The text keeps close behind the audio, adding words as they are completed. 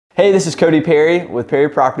Hey, this is Cody Perry with Perry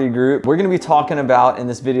Property Group. We're gonna be talking about in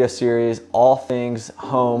this video series all things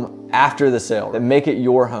home after the sale that make it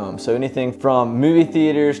your home. So anything from movie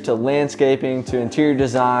theaters to landscaping to interior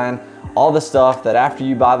design, all the stuff that after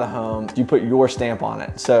you buy the home, you put your stamp on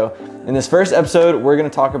it. So in this first episode, we're gonna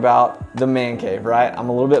talk about the man cave, right? I'm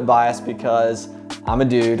a little bit biased because I'm a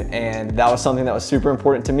dude and that was something that was super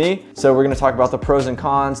important to me. So we're gonna talk about the pros and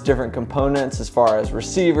cons, different components as far as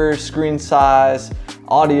receivers, screen size,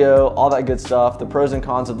 audio, all that good stuff, the pros and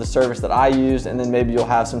cons of the service that I used, and then maybe you'll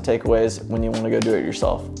have some takeaways when you wanna go do it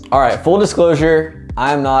yourself. All right, full disclosure,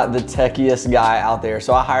 I'm not the techiest guy out there.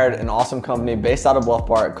 So I hired an awesome company based out of Bluff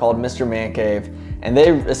Park called Mr. Man Cave, and they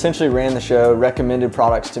essentially ran the show, recommended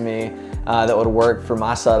products to me that would work for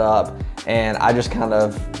my setup, and I just kind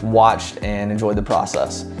of watched and enjoyed the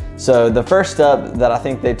process. So the first step that I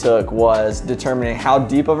think they took was determining how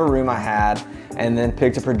deep of a room I had, and then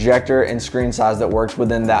picked a projector and screen size that worked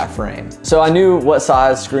within that frame. So I knew what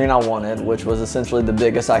size screen I wanted, which was essentially the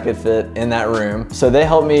biggest I could fit in that room. So they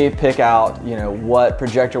helped me pick out, what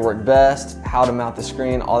projector worked best, how to mount the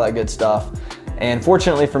screen, all that good stuff. And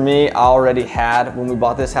fortunately for me, I already had, when we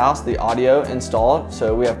bought this house, the audio installed.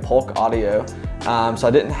 So we have Polk audio. So I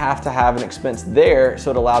didn't have to have an expense there, so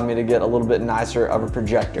it allowed me to get a little bit nicer of a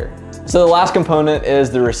projector. So the last component is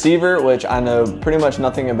the receiver, which I know pretty much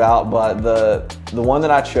nothing about, but the one that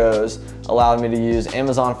I chose allowed me to use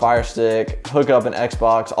Amazon Fire Stick, hook up an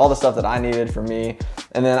Xbox, all the stuff that I needed for me,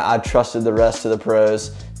 and then I trusted the rest to the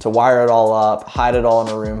pros to wire it all up, hide it all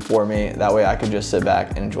in a room for me. That way I could just sit back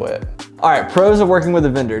and enjoy it. All right, pros of working with a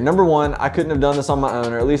vendor. Number one, I couldn't have done this on my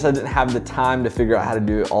own, or at least I didn't have the time to figure out how to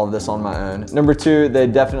do all of this on my own. Number two, they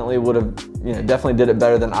definitely would have, definitely did it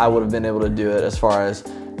better than I would have been able to do it as far as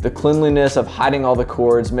the cleanliness of hiding all the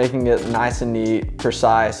cords, making it nice and neat,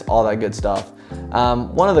 precise, all that good stuff.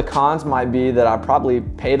 One of the cons might be that I probably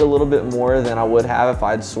paid a little bit more than I would have if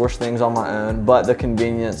I'd sourced things on my own, but the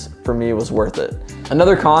convenience for me was worth it.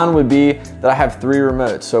 Another con would be that I have 3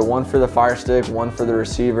 remotes. So one for the Fire Stick, one for the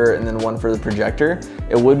receiver, and then one for the projector.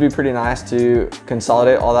 It would be pretty nice to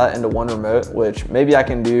consolidate all that into one remote, which maybe I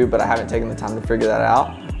can do, but I haven't taken the time to figure that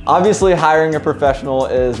out. Obviously, hiring a professional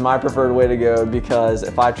is my preferred way to go because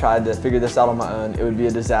if I tried to figure this out on my own, it would be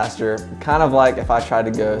a disaster. Kind of like if I tried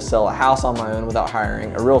to go sell a house on my own without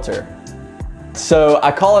hiring a realtor. So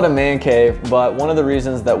I call it a man cave, but one of the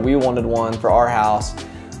reasons that we wanted one for our house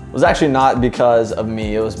was actually not because of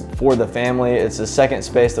me. It was for the family. It's a second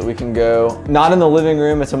space that we can go. Not in the living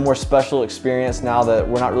room. It's a more special experience now that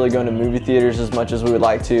we're not really going to movie theaters as much as we would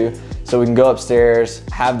like to. So we can go upstairs,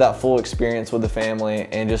 have that full experience with the family,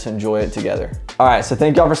 and just enjoy it together. All right, so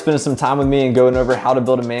thank y'all for spending some time with me and going over how to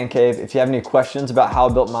build a man cave. If you have any questions about how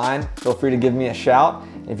I built mine, feel free to give me a shout.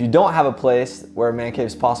 If you don't have a place where a man cave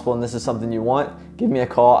is possible and this is something you want, give me a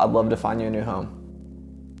call. I'd love to find you a new home.